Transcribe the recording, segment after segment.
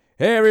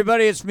Hey,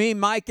 everybody, it's me,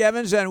 Mike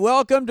Evans, and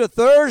welcome to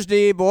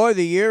Thursday. Boy,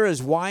 the year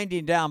is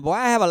winding down. Boy,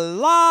 I have a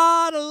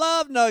lot of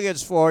love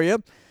nuggets for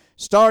you.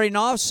 Starting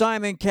off,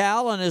 Simon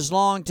Cowell and his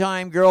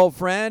longtime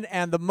girlfriend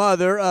and the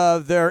mother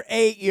of their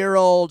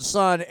 8-year-old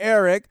son,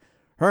 Eric,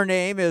 her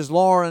name is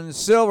Lauren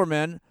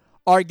Silverman,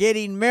 are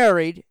getting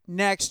married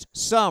next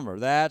summer.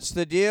 That's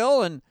the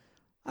deal, and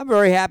I'm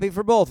very happy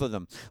for both of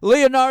them.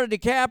 Leonardo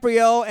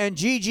DiCaprio and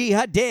Gigi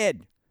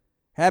Hadid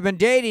have been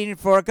dating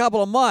for a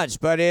couple of months,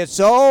 but it's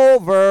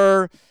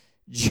over.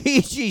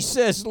 Gigi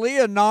says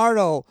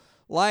Leonardo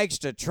likes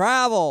to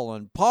travel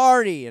and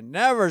party and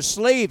never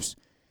sleeps.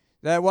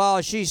 That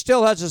while she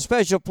still has a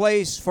special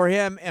place for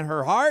him in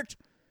her heart,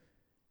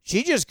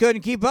 she just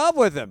couldn't keep up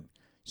with him.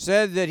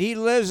 Said that he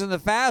lives in the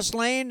fast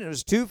lane and it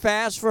was too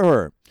fast for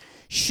her.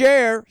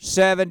 Cher,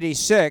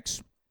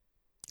 76,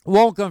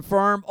 won't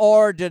confirm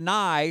or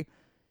deny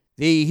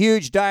the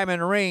huge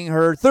diamond ring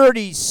her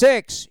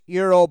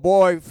 36-year-old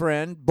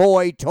boyfriend,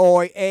 boy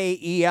toy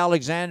A.E.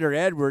 Alexander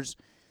Edwards,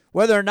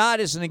 whether or not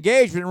it's an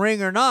engagement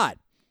ring or not.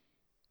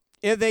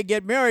 If they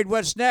get married,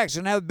 what's next?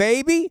 And have a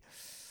baby?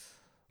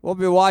 We'll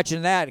be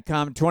watching that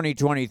come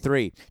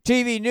 2023.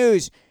 TV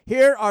news.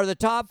 Here are the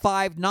top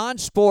 5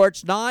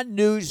 non-sports,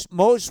 non-news,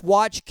 most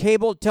watched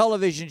cable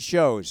television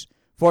shows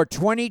for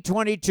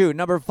 2022.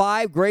 Number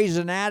 5, Grey's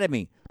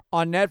Anatomy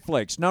on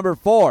Netflix. Number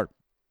 4,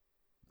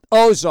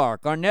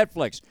 Ozark on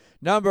Netflix.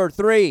 Number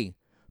 3,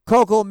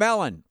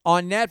 CoComelon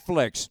on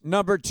Netflix.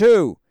 Number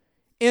 2,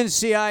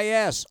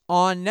 NCIS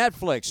on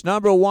Netflix.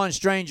 Number 1,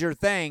 Stranger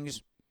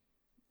Things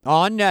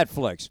on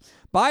Netflix.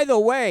 By the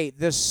way,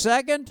 the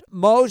second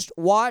most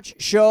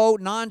watched show,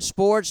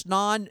 non-sports,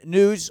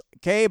 non-news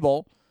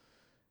cable,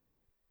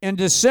 in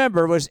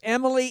December was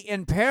Emily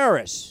in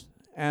Paris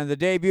and the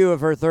debut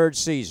of her 3rd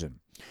season.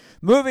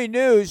 Movie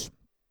news.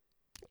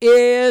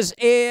 Is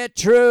it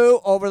true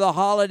over the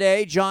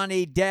holiday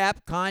Johnny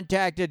Depp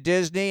contacted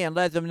Disney and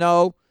let them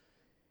know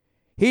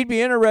he'd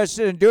be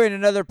interested in doing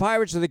another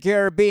Pirates of the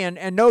Caribbean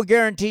and no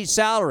guaranteed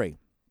salary,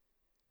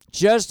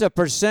 just a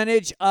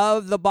percentage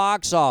of the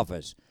box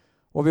office?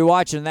 We'll be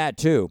watching that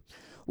too.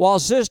 While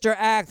Sister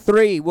Act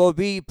 3 will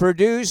be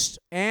produced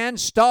and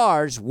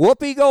stars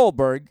Whoopi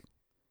Goldberg,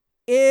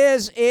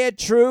 is it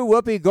true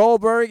Whoopi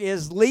Goldberg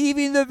is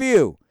leaving The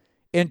View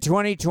in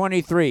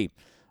 2023?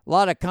 A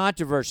lot of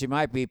controversy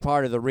might be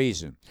part of the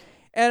reason.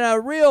 And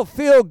a real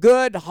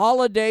feel-good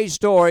holiday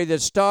story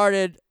that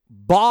started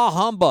bah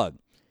humbug.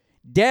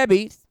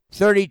 Debbie,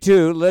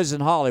 32, lives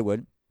in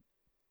Hollywood.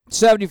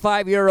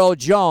 75-year-old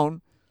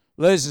Joan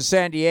lives in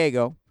San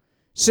Diego.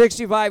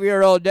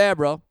 65-year-old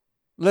Deborah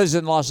lives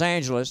in Los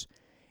Angeles.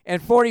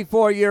 And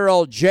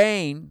 44-year-old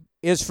Jane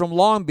is from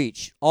Long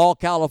Beach, all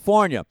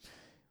California.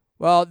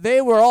 Well,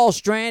 they were all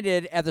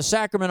stranded at the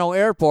Sacramento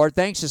airport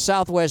thanks to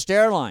Southwest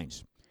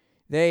Airlines.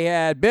 They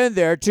had been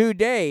there 2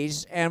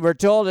 days and were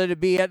told it would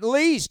be at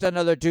least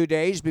another 2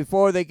 days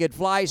before they could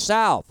fly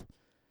south.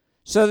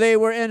 So they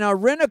were in a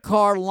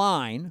rent-a-car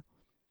line,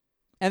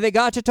 and they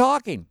got to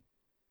talking.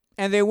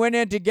 And they went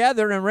in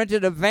together and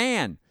rented a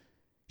van,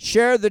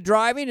 shared the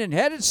driving, and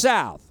headed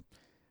south,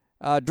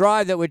 a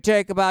drive that would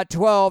take about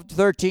 12 to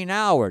 13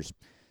 hours.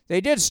 They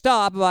did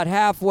stop about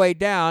halfway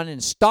down in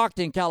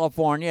Stockton,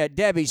 California, at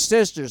Debbie's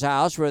sister's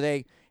house, where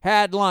they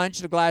had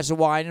lunch, a glass of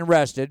wine, and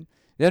rested.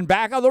 Then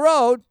back on the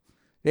road.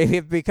 They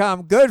have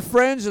become good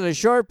friends in a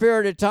short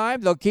period of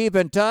time. They'll keep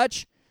in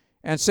touch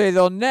and say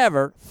they'll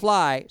never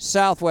fly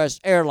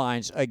Southwest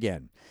Airlines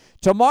again.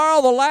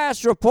 Tomorrow, the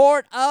last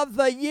report of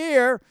the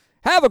year.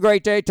 Have a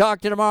great day.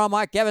 Talk to you tomorrow.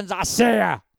 Mike Evans. I'll see ya.